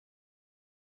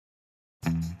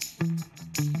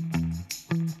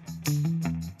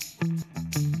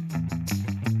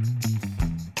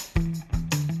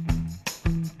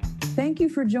Thank you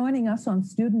for joining us on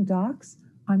Student Docs.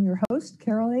 I'm your host,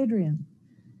 Carole Adrienne.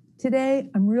 Today,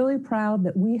 I'm really proud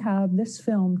that we have this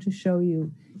film to show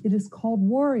you. It is called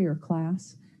Warrior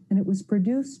Class, and it was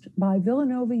produced by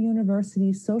Villanova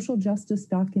University's Social Justice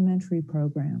Documentary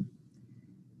Program.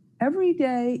 Every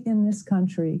day in this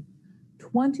country,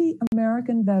 20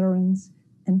 American veterans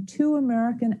and 2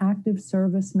 American active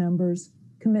service members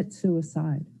commit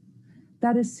suicide.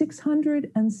 That is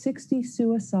 660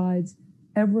 suicides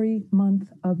every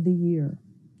month of the year.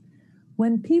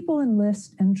 When people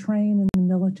enlist and train in the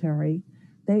military,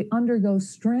 they undergo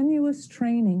strenuous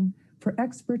training for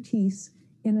expertise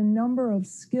in a number of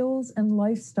skills and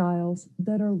lifestyles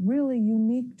that are really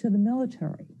unique to the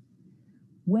military.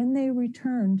 When they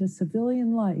return to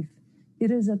civilian life, it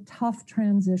is a tough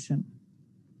transition.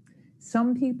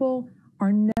 Some people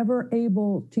are never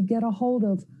able to get a hold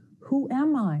of who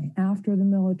am I after the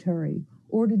military,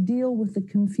 or to deal with the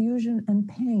confusion and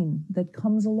pain that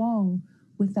comes along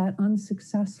with that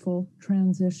unsuccessful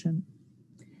transition.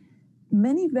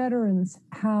 Many veterans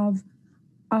have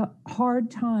a hard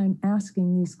time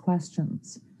asking these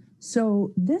questions.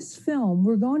 So this film,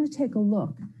 we're going to take a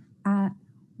look at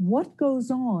what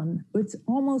goes on. It's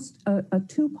almost a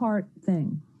two-part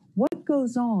thing. What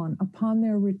goes on upon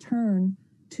their return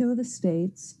to the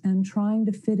States and trying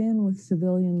to fit in with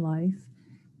civilian life,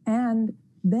 and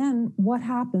then what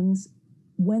happens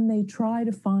when they try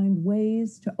to find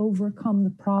ways to overcome the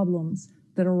problems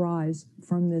that arise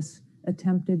from this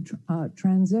attempted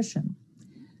transition.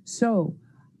 So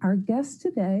our guest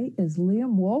today is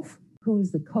Liam Wolfe, who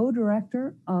is the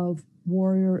co-director of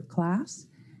Warrior Class.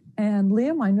 And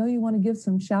Liam, I know you want to give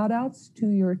some shout outs to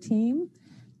your team.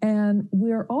 And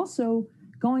we're also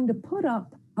going to put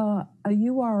up a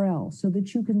URL so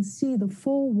that you can see the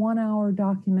full 1-hour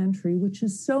documentary, which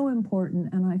is so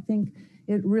important. And I think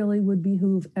it really would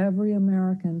behoove every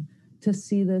American to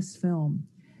see this film.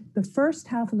 The first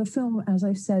half of the film, as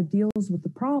I said, deals with the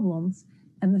problems,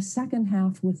 and the second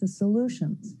half with the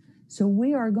solutions. So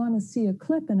we are going to see a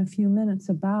clip in a few minutes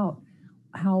about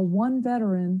how one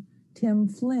veteran, Tim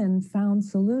Flynn, found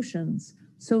solutions.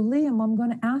 So Liam, I'm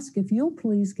going to ask if you'll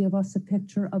please give us a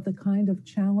picture of the kind of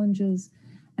challenges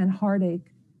and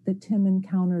heartache that Tim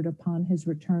encountered upon his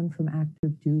return from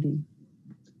active duty.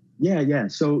 Yeah.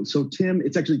 So Tim,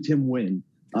 it's actually Tim Wynn.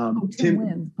 Tim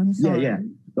Wynn. I'm sorry. Yeah.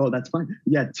 Oh, that's fine.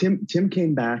 Yeah, Tim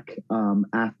came back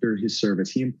after his service.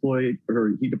 He deployed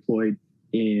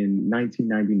in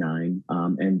 1999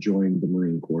 and joined the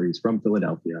Marine Corps. He's from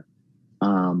Philadelphia.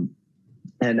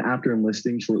 And after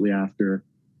enlisting, shortly after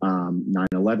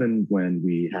 9/11, when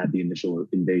we had the initial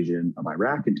invasion of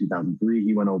Iraq in 2003,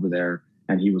 he went over there,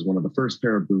 and he was one of the first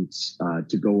pair of boots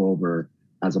to go over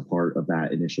as a part of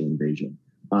that initial invasion.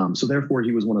 So therefore,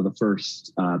 he was one of the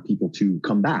first people to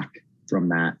come back from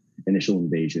that initial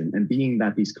invasion. And being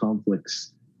that these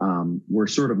conflicts were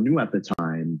sort of new at the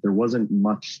time, there wasn't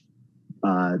much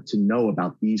to know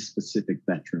about these specific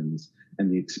veterans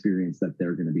and the experience that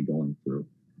they're going to be going through.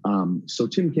 So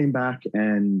Tim came back,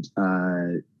 and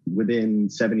within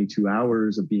 72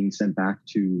 hours of being sent back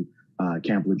to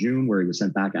Camp Lejeune, where he was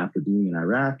sent back after being in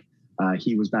Iraq,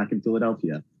 he was back in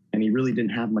Philadelphia. And he really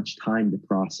didn't have much time to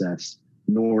process,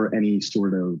 nor any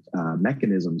sort of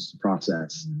mechanisms to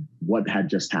process what had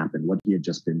just happened, what he had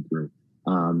just been through.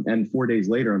 And 4 days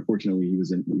later, unfortunately, he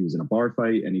was in a bar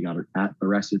fight, and he got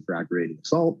arrested for aggravated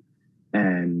assault.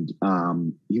 And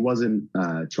he wasn't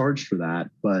charged for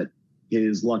that, but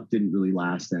his luck didn't really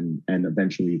last. And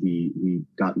eventually he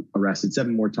got arrested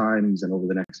 7 more times. And over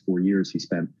the next 4 years, he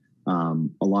spent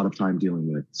a lot of time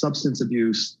dealing with substance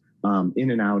abuse,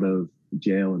 in and out of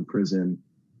jail and prison.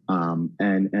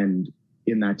 And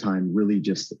in that time, really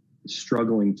just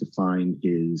struggling to find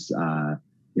his,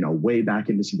 way back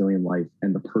into civilian life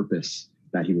and the purpose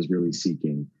that he was really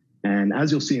seeking. And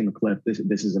as you'll see in the clip,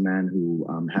 this is a man who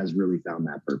has really found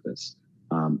that purpose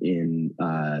in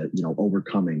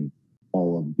overcoming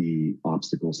all of the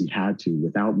obstacles he had to,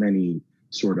 without many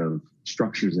sort of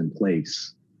structures in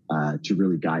place to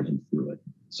really guide him through it.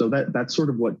 So that's sort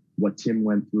of what Tim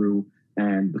went through.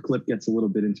 And the clip gets a little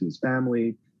bit into his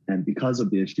family. And because of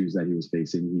the issues that he was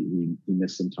facing, he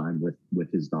missed some time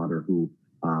with his daughter, who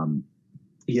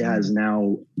he has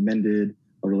now mended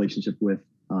a relationship with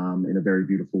in a very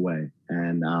beautiful way.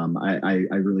 And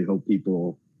I really hope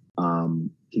people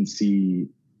can see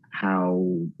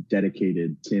how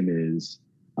dedicated Tim is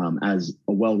as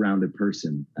a well-rounded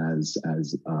person, as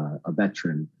a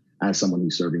veteran, as someone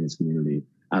who's serving his community,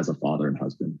 as a father and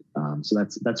husband. So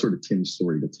that's sort of Tim's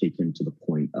story to take him to the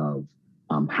point point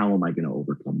of how am I going to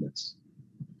overcome this?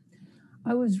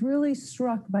 I was really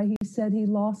struck by, he said he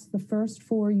lost the first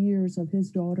 4 years of his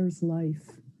daughter's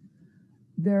life.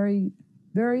 Very,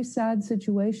 very sad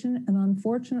situation, and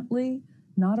unfortunately,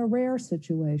 not a rare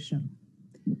situation.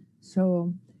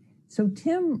 So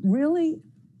Tim really,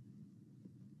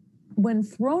 when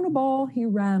thrown a ball, he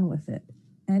ran with it.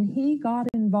 And he got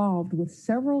involved with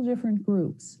several different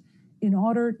groups in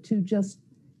order to just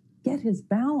get his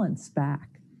balance back.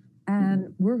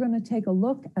 And we're going to take a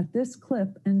look at this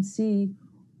clip and see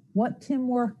what Tim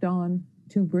worked on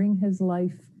to bring his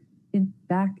life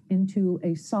back into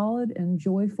a solid and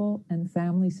joyful and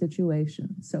family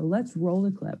situation. So let's roll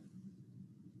the clip.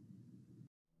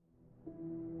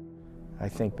 I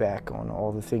think back on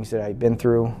all the things that I'd been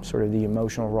through, sort of the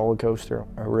emotional roller coaster.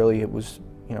 Really, it was,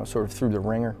 you know, sort of through the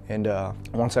ringer. And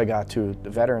once I got to the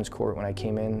Veterans Court, when I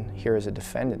came in here as a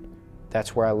defendant,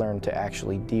 that's where I learned to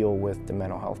actually deal with the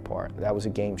mental health part. That was a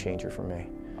game changer for me.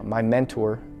 My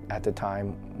mentor at the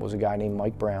time was a guy named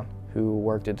Mike Brown, who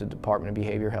worked at the Department of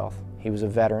Behavioral Health. He was a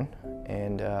veteran,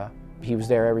 and he was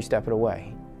there every step of the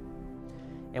way.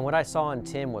 And what I saw in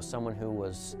Tim was someone who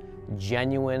was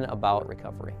genuine about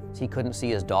recovery. He couldn't see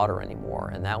his daughter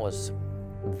anymore, and that was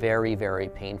very, very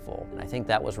painful. And I think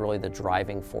that was really the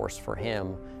driving force for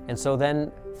him. And so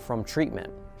then from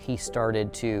treatment, he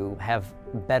started to have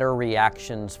better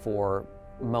reactions for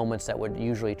moments that would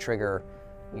usually trigger,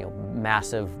 you know,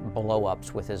 massive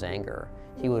blow-ups with his anger.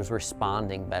 He was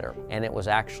responding better, and it was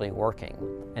actually working.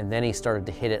 And then he started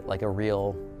to hit it like a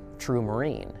real, true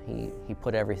Marine. He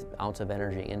put every ounce of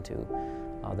energy into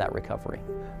that recovery.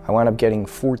 I wound up getting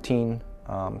 14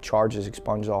 charges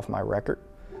expunged off my record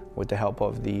with the help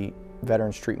of the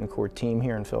Veterans Treatment Court team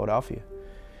here in Philadelphia.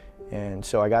 And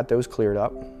so I got those cleared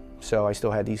up, so I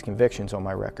still had these convictions on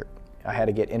my record. I had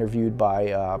to get interviewed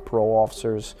by parole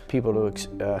officers, people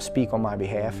to speak on my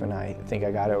behalf, and I think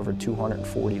I got over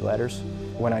 240 letters.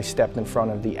 When I stepped in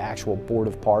front of the actual Board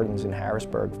of Pardons in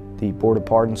Harrisburg, the Board of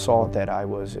Pardons saw that I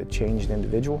was a changed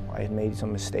individual. I had made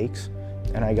some mistakes,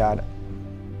 and I got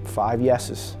 5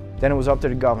 yeses. Then it was up to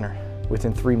the governor.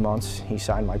 Within 3 months, he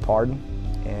signed my pardon,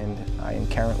 and I am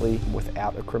currently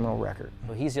without a criminal record.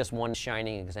 So he's just one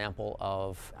shining example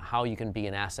of how you can be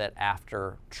an asset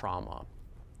after trauma.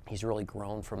 He's really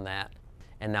grown from that,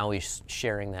 and now he's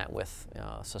sharing that with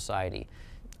society.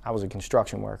 I was a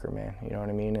construction worker, man, you know what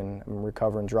I mean? And I'm a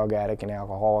recovering drug addict and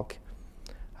alcoholic.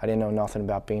 I didn't know nothing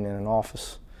about being in an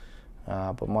office.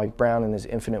 But Mike Brown, in his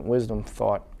infinite wisdom,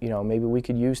 thought, you know, maybe we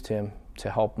could use Tim to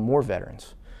help more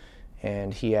veterans.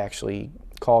 And he actually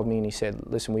called me and he said,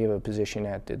 listen, we have a position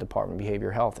at the Department of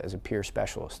Behavioral Health as a peer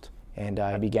specialist. And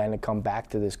I began to come back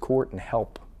to this court and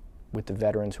help with the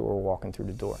veterans who were walking through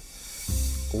the door.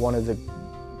 One of the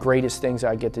greatest things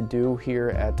I get to do here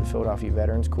at the Philadelphia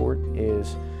Veterans Court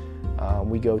is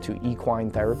we go to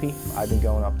equine therapy. I've been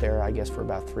going up there, I guess, for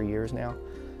about 3 years now.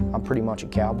 I'm pretty much a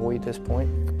cowboy at this point.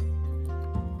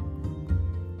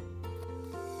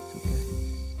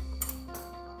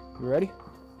 You ready?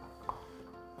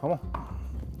 Come on.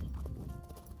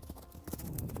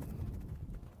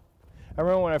 I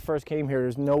remember when I first came here,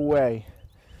 there's no way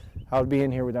I would be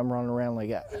in here with them running around like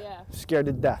that. Yeah. Scared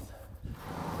to death.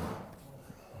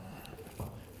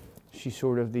 She's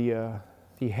sort of the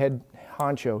head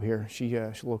honcho here. She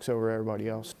looks over everybody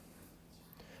else.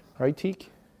 Right,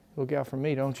 Teak? Look out for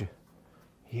me, don't you?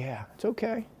 Yeah, it's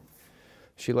okay.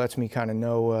 She lets me kind of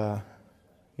know,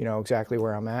 you know, exactly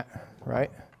where I'm at,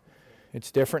 right? It's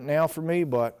different now for me,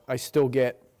 but I still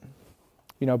get,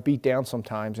 you know, beat down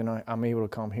sometimes, and I'm able to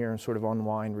come here and sort of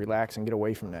unwind, relax, and get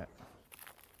away from that.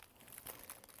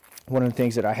 One of the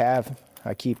things that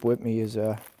I keep with me is,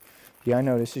 yeah, I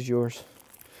know this is yours.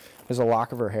 There's a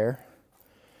lock of her hair.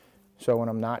 So when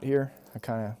I'm not here, I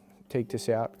kind of take this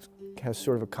out. It has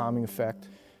sort of a calming effect.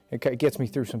 It gets me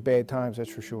through some bad times,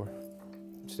 that's for sure.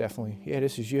 It's definitely, yeah,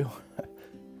 this is you.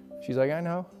 She's like, I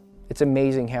know. It's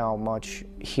amazing how much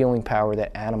healing power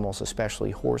that animals,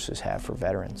 especially horses, have for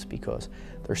veterans because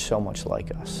they're so much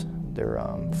like us. They're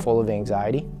full of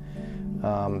anxiety.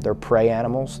 They're prey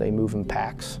animals. They move in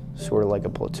packs, sort of like a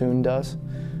platoon does.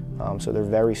 So they're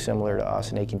very similar to us,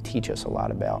 and they can teach us a lot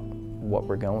about what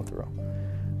we're going through.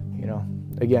 You know,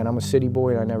 again, I'm a city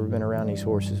boy, and I've never been around these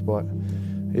horses, but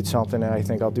it's something that I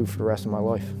think I'll do for the rest of my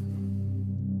life.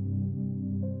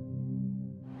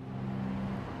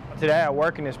 Today I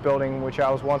work in this building, which I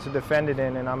was once a defendant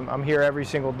in, and I'm here every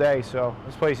single day, so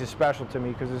this place is special to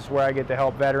me because this is where I get to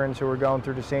help veterans who are going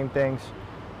through the same things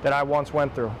that I once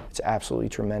went through. It's absolutely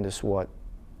tremendous what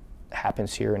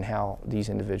happens here and how these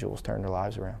individuals turn their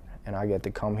lives around. And I get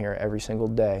to come here every single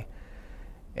day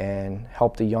and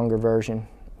help the younger version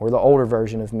or the older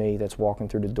version of me that's walking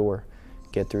through the door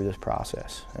get through this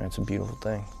process, and it's a beautiful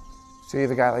thing. So you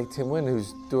have a guy like Tim Wynn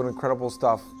who's doing incredible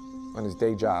stuff on his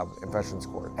day job in Veterans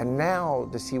Court. And now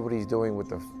to see what he's doing with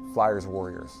the Flyers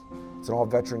Warriors. It's an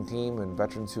all-veteran team, and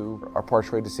veterans who are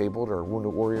partially disabled or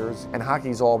wounded warriors. And hockey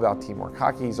is all about teamwork.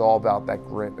 Hockey is all about that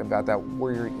grit, about that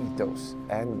warrior ethos.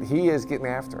 And he is getting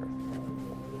after it.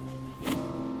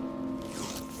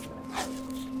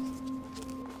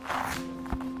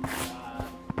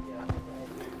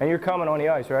 And you're coming on the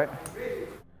ice, right?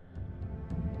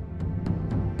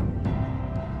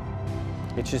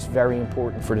 It's just very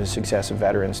important for the success of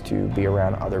veterans to be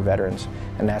around other veterans,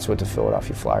 and that's what the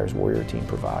Philadelphia Flyers Warrior team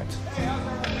provides.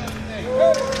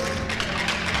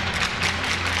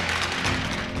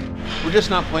 We're just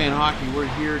not playing hockey. We're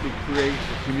here to create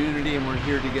a community, and we're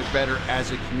here to get better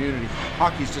as a community.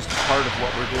 Hockey's just a part of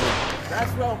what we're doing.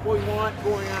 That's what we want,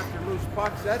 going after loose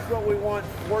pucks. That's what we want,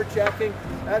 forechecking.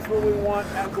 That's what we want,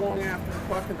 going after the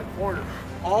puck in the corner.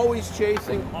 Always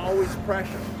chasing, always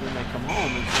pressure. When they come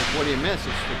home, it's like, what do you miss?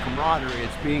 It's the camaraderie,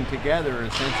 it's being together, and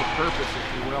a sense of purpose,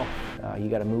 if you will. You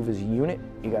got to move as a unit,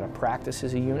 you got to practice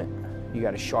as a unit, you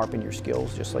got to sharpen your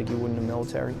skills just like you would in the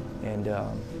military, and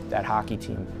that hockey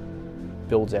team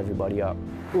builds everybody up.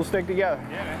 We'll stick together.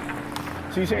 Yeah,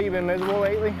 man. So you say you've been miserable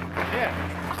lately?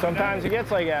 Yeah. Sometimes it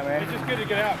gets like that, man. It's just good to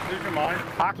get out, clear your mind.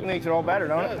 Hockey makes it all better,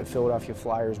 don't it? The Philadelphia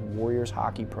Flyers Warriors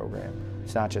hockey program.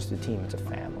 It's not just a team, it's a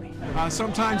family.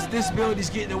 Sometimes disability's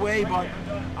getting away, but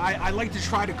I like to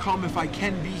try to come if I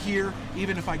can be here.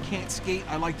 Even if I can't skate,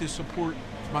 I like to support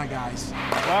my guys.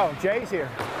 Wow, Jay's here.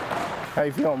 How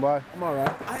you feeling, bud? I'm all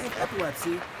right. I have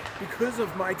epilepsy because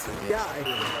of my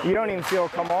TBI. You don't even feel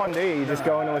come on, do you? You just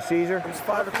go into a seizure? It's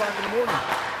 5 o'clock in the morning.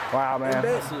 Wow, man.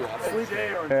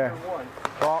 Yeah.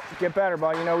 Well, get better,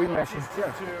 bud. You know we miss you.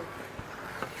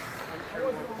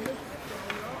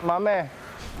 My man.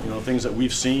 You know, things that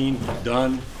we've seen,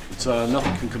 done, it's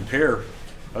nothing can compare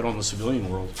out on the civilian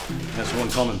world. That's one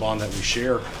common bond that we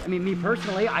share. I mean, me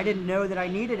personally, I didn't know that I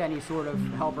needed any sort of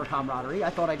help or camaraderie. I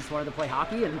thought I just wanted to play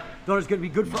hockey and thought it was going to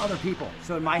be good for other people.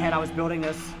 So in my head, I was building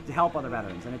this to help other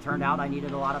veterans, and it turned out I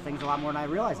needed a lot of things a lot more than I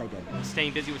realized I did.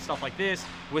 Staying busy with stuff like this,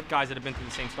 with guys that have been through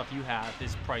the same stuff you have,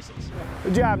 is priceless.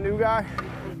 Good job, new guy.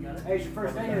 Hey, it's your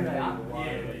first day today, huh?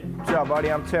 Good job,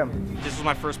 buddy. I'm Tim. This was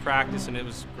my first practice, and it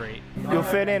was great. You'll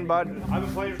fit in, bud. I've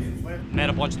been playing since then. Met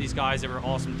a bunch of these guys that were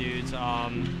awesome dudes.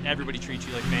 Everybody treats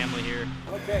you like family here.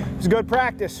 Okay. It was good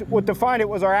practice. What defined it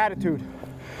was our attitude.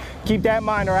 Keep that in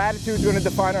mind. Our attitude's going to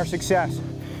define our success.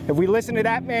 If we listen to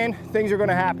that, man, things are going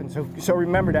to happen. So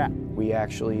remember that. We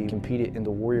actually competed in the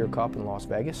Warrior Cup in Las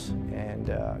Vegas, and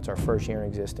it's our first year in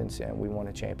existence, and we won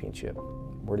a championship.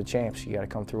 We're the champs. You got to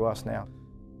come through us now.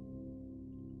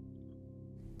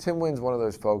 Tim Wynn's one of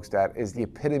those folks that is the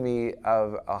epitome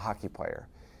of a hockey player.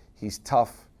 He's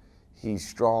tough, he's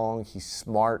strong, he's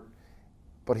smart,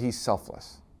 but he's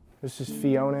selfless. This is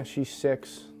Fiona, she's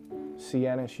 6.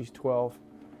 Sienna, she's 12.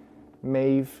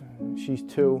 Maeve, she's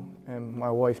 2. And my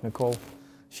wife, Nicole.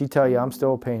 She'd tell you I'm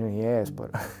still a pain in the ass,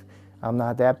 but I'm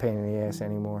not that pain in the ass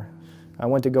anymore. I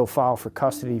went to go file for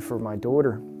custody for my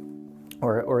daughter,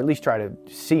 or at least try to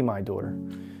see my daughter.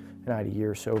 And I had a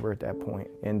year sober at that point.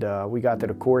 And we got to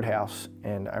the courthouse,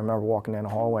 and I remember walking down the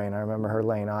hallway, and I remember her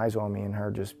laying eyes on me and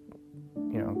her just,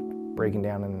 you know, breaking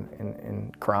down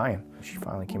and crying. She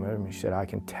finally came over to me. She said, I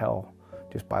can tell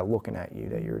just by looking at you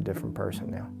that you're a different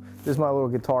person now. This is my little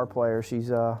guitar player. She's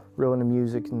real into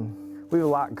music, and we have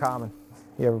a lot in common.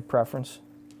 You have a preference?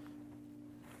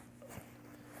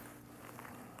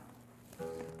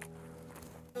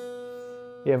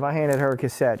 Yeah, if I handed her a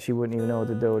cassette, she wouldn't even know what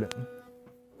to do with it.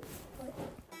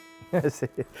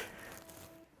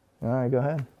 All right, go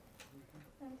ahead.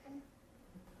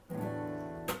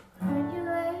 When your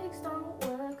legs don't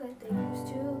work like they used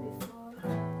to before,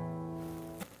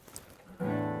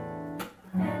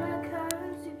 and I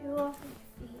can't sweep you off your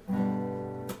feet.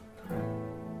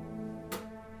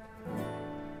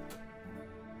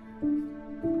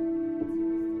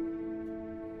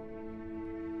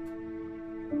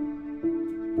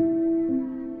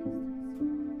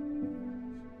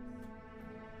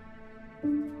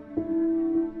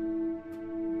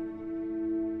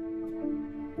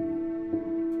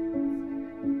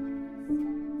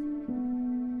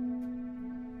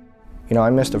 You know, I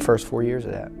missed the first 4 years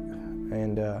of that.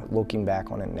 And looking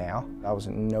back on it now, I was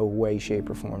in no way, shape,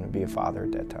 or form to be a father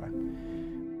at that time.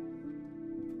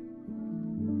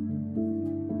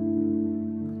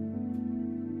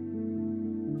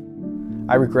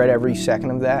 I regret every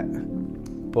second of that,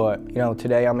 but you know,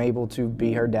 today I'm able to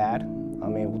be her dad.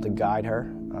 I'm able to guide her.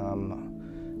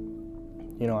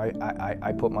 You know,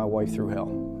 I put my wife through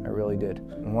hell. I really did.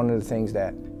 And one of the things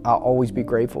that I'll always be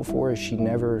grateful for is she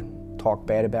never talked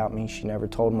bad about me. She never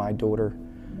told my daughter,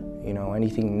 you know,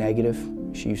 anything negative.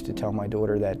 She used to tell my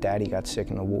daughter that Daddy got sick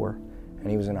in the war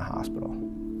and he was in a hospital.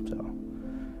 So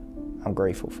I'm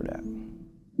grateful for that.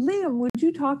 Liam, would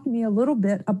you talk to me a little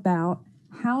bit about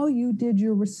how you did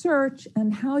your research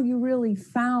and how you really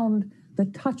found the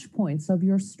touch points of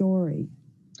your story?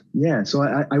 Yeah, so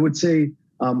I would say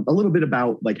a little bit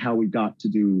about like how we got to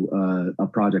do a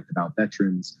project about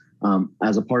veterans.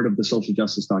 As a part of the social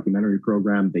justice documentary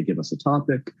program, they give us a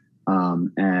topic,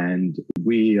 and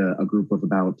we, a group of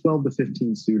about 12 to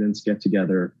 15 students, get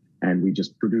together and we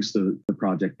just produce the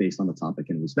project based on the topic,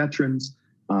 and it was veterans.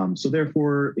 So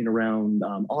therefore, in around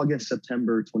August,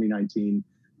 September 2019,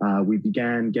 we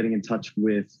began getting in touch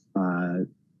with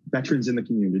veterans in the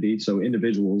community, so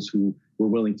individuals who were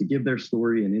willing to give their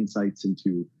story and insights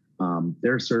into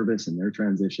their service and their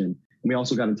transition. And we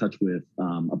also got in touch with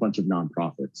a bunch of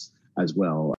nonprofits as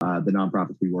well. The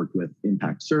nonprofits we worked with,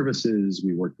 Impact Services,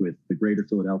 we worked with the Greater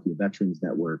Philadelphia Veterans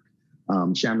Network,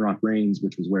 Shamrock Reigns,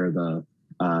 which was where the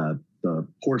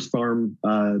horse farm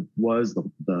was,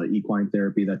 the equine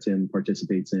therapy that Tim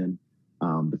participates in,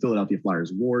 the Philadelphia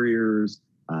Flyers Warriors,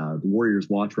 the Warriors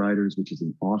Watch Riders, which is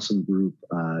an awesome group.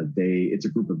 It's a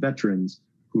group of veterans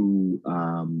who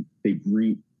they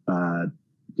greet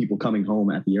people coming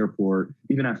home at the airport,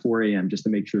 even at 4 a.m., just to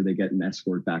make sure they get an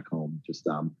escort back home, just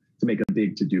to make a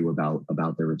big to-do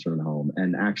about their return home.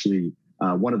 And actually,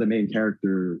 one of the main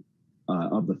characters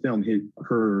of the film,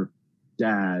 her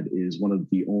dad is one of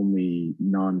the only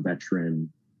non-veteran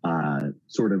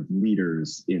sort of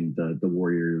leaders in the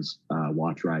Warriors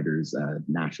Watch Riders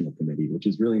National Committee, which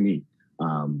is really neat.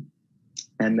 And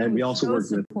then we also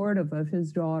worked with supportive of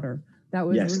his daughter. That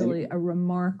was really a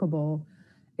remarkable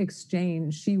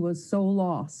exchange. She was so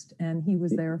lost, and he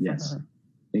was there for her.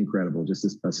 Incredible, just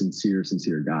a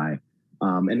sincere guy.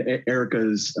 And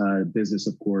Erica's business,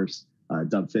 of course,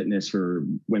 Dub Fitness, her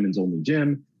women's only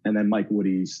gym, and then Mike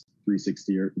Woody's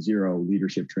 360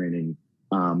 leadership training.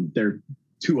 They're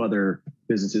two other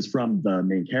businesses from the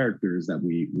main characters that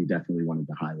we definitely wanted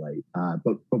to highlight.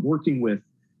 But working with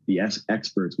the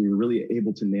experts, we were really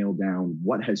able to nail down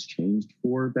what has changed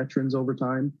for veterans over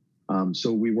time.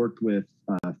 So we worked with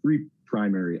three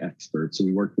primary experts. So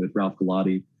we worked with Ralph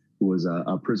Galati, who was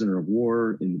a prisoner of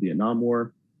war in the Vietnam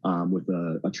War, with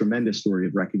a tremendous story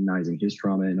of recognizing his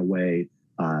trauma in a way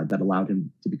that allowed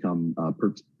him to become a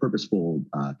purposeful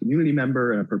community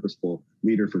member and a purposeful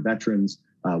leader for veterans.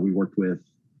 We worked with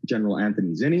General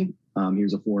Anthony Zinni. He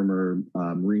was a former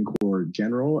Marine Corps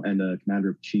general and a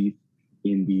commander-in-chief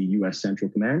in the U.S.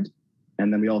 Central Command.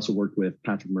 And then we also worked with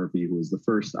Patrick Murphy, who was the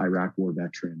first Iraq War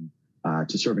veteran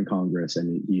to serve in Congress,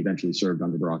 and he eventually served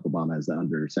under Barack Obama as the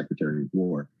Undersecretary of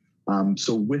War.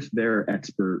 So with their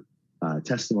expert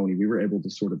testimony, we were able to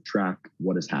sort of track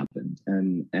what has happened.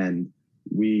 And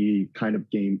we kind of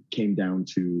came down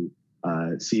to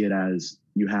see it as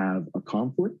you have a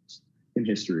conflict in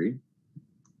history,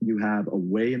 you have a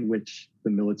way in which the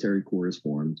military corps is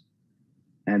formed,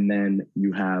 and then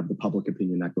you have the public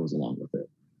opinion that goes along with it.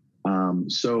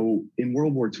 So in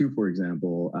World War II, for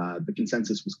example, the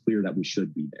consensus was clear that we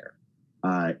should be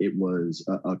there. It was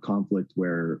a conflict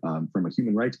where, from a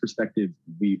human rights perspective,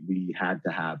 we had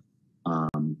to have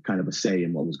kind of a say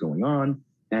in what was going on,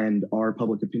 and our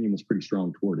public opinion was pretty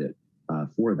strong toward it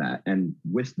for that. And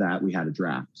with that, we had a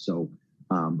draft. So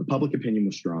the public opinion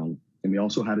was strong, and we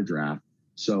also had a draft.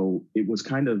 So it was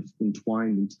kind of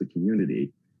entwined into the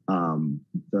community.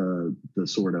 The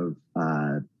sort of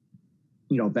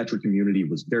veteran community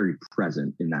was very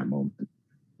present in that moment.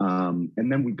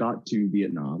 And then we got to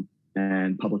Vietnam,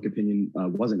 and public opinion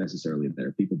wasn't necessarily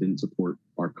there. People didn't support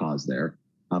our cause there,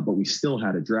 but we still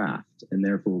had a draft, and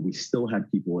therefore we still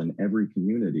had people in every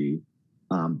community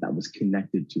that was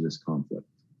connected to this conflict.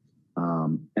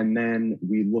 And then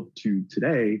we look to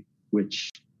today,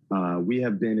 which we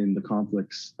have been in the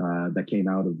conflicts that came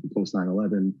out of the post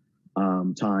 9/11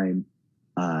 time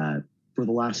for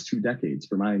the last 2 decades,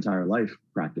 for my entire life,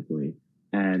 practically.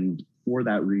 And for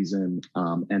that reason,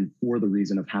 and for the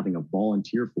reason of having a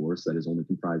volunteer force that is only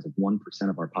comprised of 1%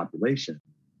 of our population,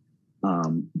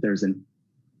 there's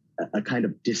a kind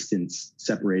of distance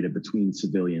separated between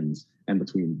civilians and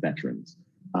between veterans.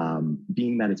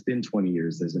 Being that it's been 20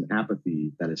 years, there's an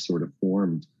apathy that is sort of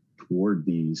formed toward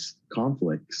these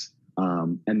conflicts,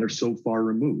 and they're so far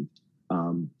removed.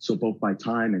 So both by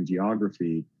time and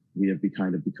geography, we have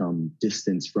become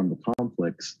distanced from the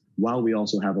conflicts, while we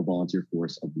also have a volunteer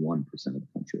force of 1% of the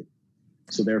country.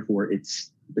 So therefore,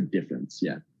 it's the difference,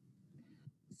 yeah.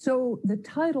 So the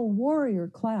title warrior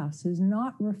class is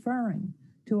not referring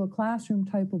to a classroom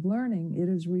type of learning. It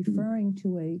is referring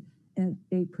to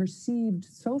a perceived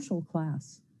social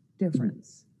class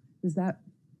difference. Is that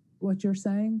what you're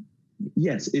saying?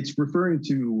 Yes, it's referring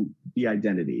to the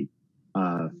identity,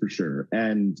 for sure.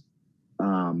 And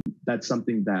that's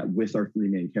something that with our three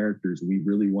main characters, we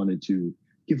really wanted to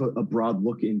give a broad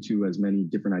look into as many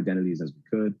different identities as we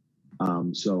could.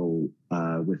 So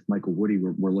with Michael Woody,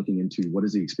 we're looking into what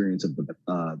is the experience of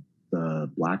the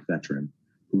Black veteran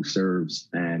who serves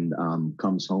and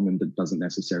comes home and doesn't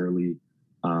necessarily,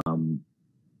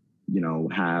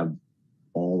 have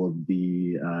all of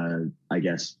the, I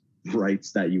guess,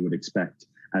 rights that you would expect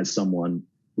as someone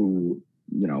who,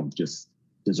 just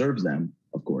deserves them,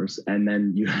 of course. And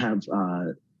then you have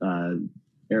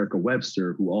Erica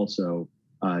Webster, who also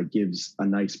gives a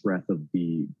nice breath of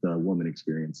the woman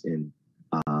experience in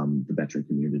the veteran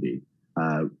community.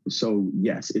 So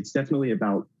yes, it's definitely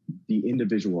about the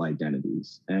individual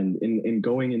identities. And in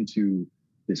going into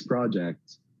this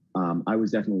project, I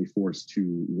was definitely forced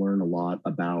to learn a lot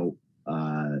about,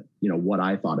 what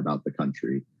I thought about the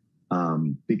country.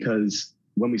 Because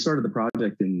when we started the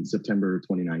project in September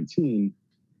 2019,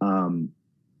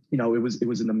 it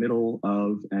was in the middle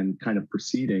of and kind of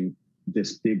preceding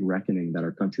this big reckoning that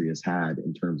our country has had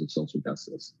in terms of social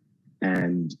justice.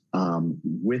 And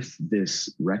with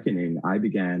this reckoning, I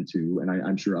began to, and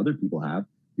I'm sure other people have,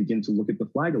 begin to look at the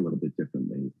flag a little bit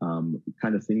differently.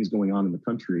 Kind of things going on in the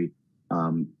country,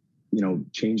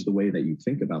 change the way that you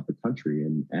think about the country.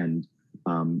 And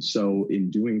so in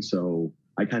doing so,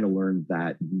 I kind of learned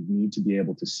that you need to be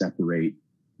able to separate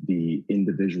the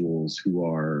individuals who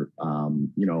are,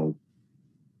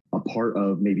 a part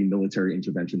of maybe military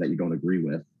intervention that you don't agree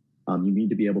with. You need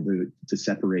to be able to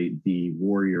separate the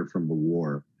warrior from the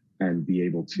war and be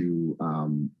able to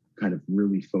kind of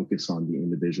really focus on the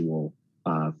individual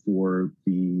for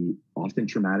the often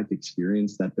traumatic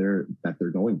experience that they're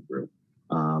going through.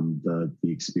 The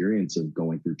experience of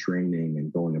going through training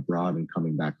and going abroad and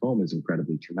coming back home is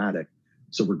incredibly traumatic.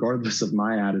 So regardless of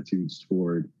my attitudes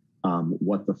toward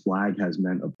what the flag has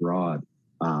meant abroad,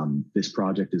 this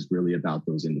project is really about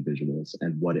those individuals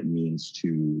and what it means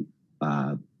to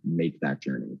make that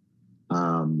journey.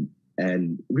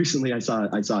 And recently I saw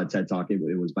a TED Talk. It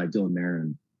was by Dylan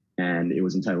Marin, and it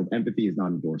was entitled "Empathy is Not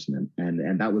Endorsement."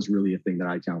 And that was really a thing that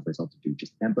I challenged myself to do,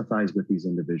 just empathize with these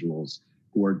individuals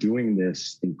who are doing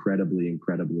this incredibly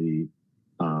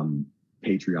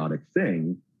patriotic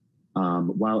thing,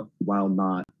 while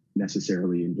not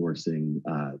necessarily endorsing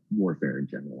warfare in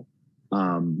general.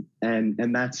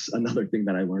 And that's another thing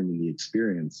that I learned in the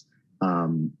experience.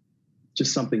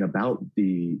 Just something about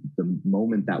the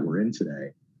moment that we're in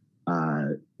today,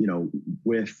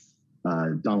 with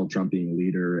Donald Trump being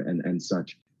leader and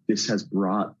such, this has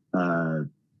brought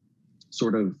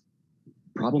sort of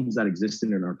problems that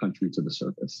existed in our country to the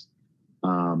surface.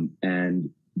 And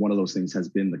one of those things has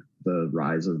been the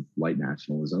rise of white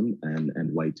nationalism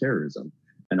and white terrorism.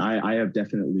 And I have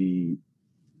definitely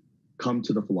come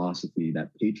to the philosophy that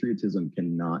patriotism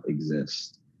cannot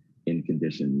exist in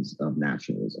conditions of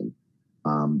nationalism.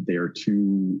 They are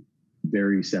two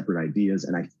very separate ideas.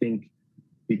 And I think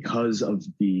because of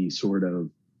the sort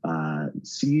of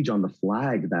siege on the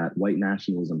flag that white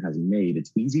nationalism has made,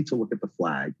 it's easy to look at the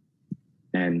flag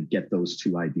and get those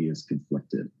two ideas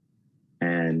conflicted.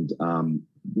 And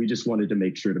we just wanted to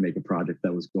make sure to make a project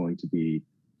that was going to be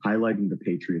highlighting the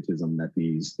patriotism that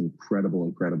these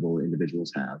incredible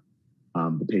individuals have.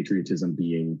 The patriotism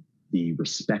being the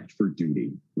respect for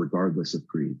duty, regardless of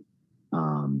creed.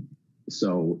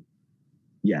 So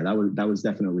yeah, that was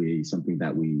definitely something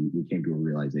that we came to a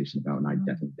realization about, and I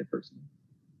definitely did personally.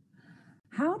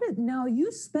 Now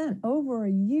you spent over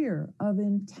a year of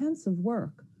intensive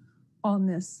work on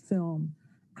this film.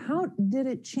 How did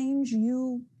it change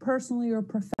you personally or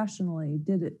professionally?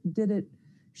 Did it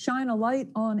shine a light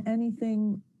on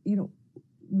anything,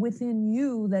 within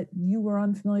you that you were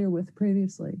unfamiliar with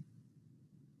previously?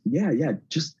 Yeah.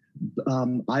 Just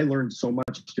I learned so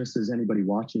much, just as anybody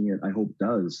watching it, I hope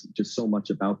does, just so much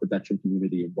about the veteran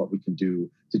community and what we can do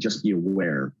to just be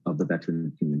aware of the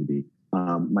veteran community.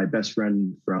 My best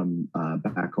friend from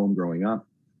back home growing up,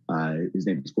 his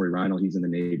name is Corey Reinl. He's in the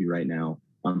Navy right now.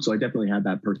 So I definitely had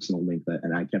that personal link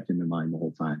and I kept him in mind the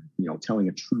whole time, telling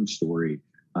a true story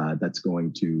that's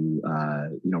going to,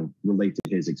 relate to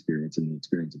his experience and the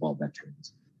experience of all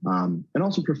veterans. And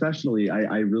also professionally,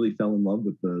 I really fell in love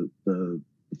with the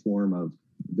form of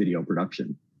video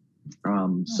production.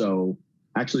 So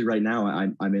actually right now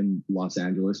I'm in Los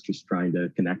Angeles, just trying to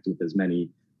connect with as many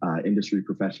industry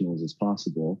professionals as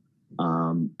possible.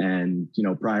 And, you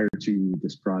know, prior to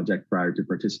this project, prior to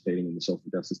participating in the social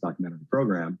justice documentary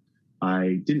program,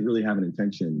 I didn't really have an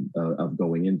intention of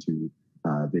going into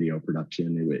video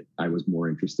production. I was more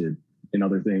interested in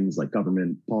other things like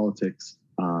government, politics,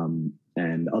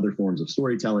 and other forms of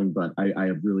storytelling. But I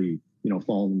have really, you know,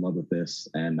 fallen in love with this,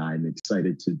 and I'm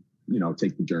excited to, you know,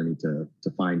 take the journey to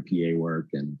find PA work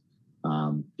and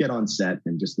get on set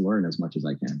and just learn as much as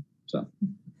I can. So.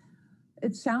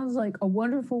 It sounds like a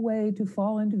wonderful way to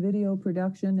fall into video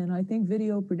production, and I think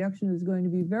video production is going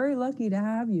to be very lucky to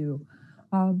have you.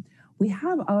 We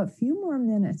have a few more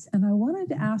minutes, and I wanted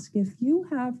to ask if you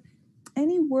have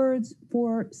any words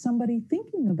for somebody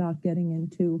thinking about getting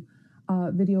into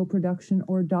video production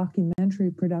or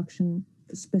documentary production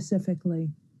specifically.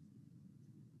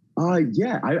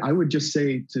 Yeah, I would just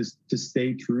say to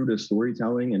stay true to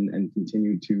storytelling and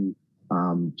continue to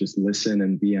just listen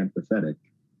and be empathetic.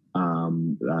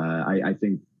 I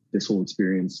think this whole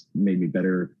experience made me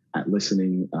better at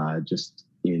listening, just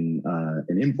in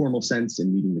an informal sense,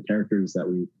 and meeting the characters that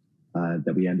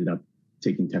we ended up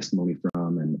taking testimony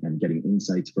from and getting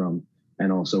insights from,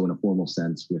 and also in a formal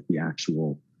sense with the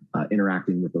actual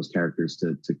interacting with those characters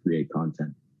to create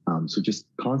content. So just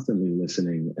constantly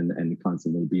listening and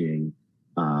constantly being,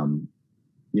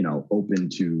 you know, open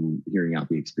to hearing out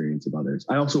the experience of others.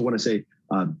 I also want to say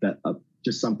that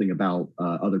just something about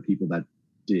other people that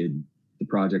did the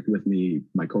project with me.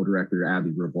 My co-director,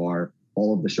 Abby Ravar,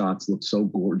 all of the shots look so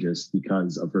gorgeous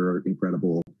because of her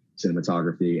incredible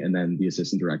cinematography. And then the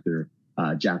assistant director,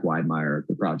 Jack Weidmeyer,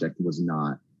 the project was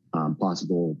not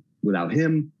possible without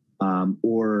him,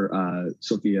 or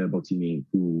Sophia Bottini,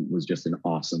 who was just an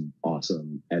awesome,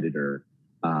 awesome editor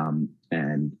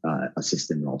and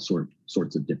assistant in all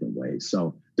sorts of different ways.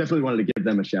 So definitely wanted to give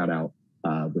them a shout out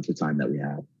with the time that we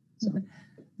had. So.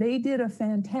 They did a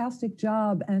fantastic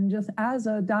job. And just as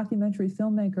a documentary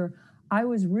filmmaker, I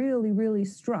was really, really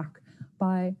struck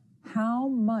by how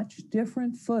much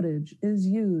different footage is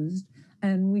used.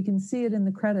 And we can see it in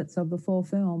the credits of the full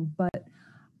film, but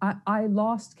I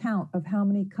lost count of how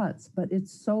many cuts, but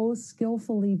it's so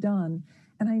skillfully done.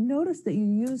 And I noticed that you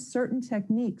use certain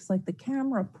techniques, like the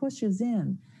camera pushes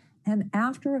in. And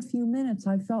after a few minutes,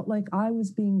 I felt like I was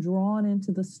being drawn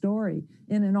into the story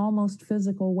in an almost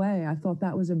physical way. I thought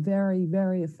that was a very,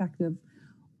 very effective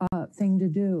thing to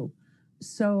do.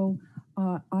 So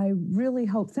I really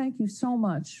hope, thank you so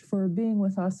much for being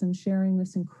with us and sharing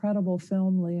this incredible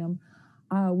film, Liam.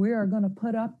 We are going to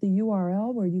put up the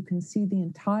URL where you can see the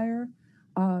entire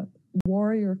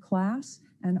Warrior class,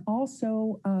 and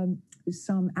also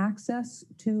some access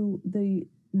to the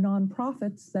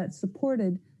nonprofits that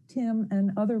supported Tim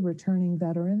and other returning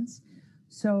veterans.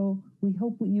 So we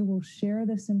hope that you will share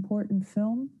this important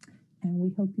film, and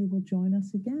we hope you will join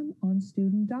us again on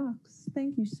Student Docs.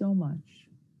 Thank you so much.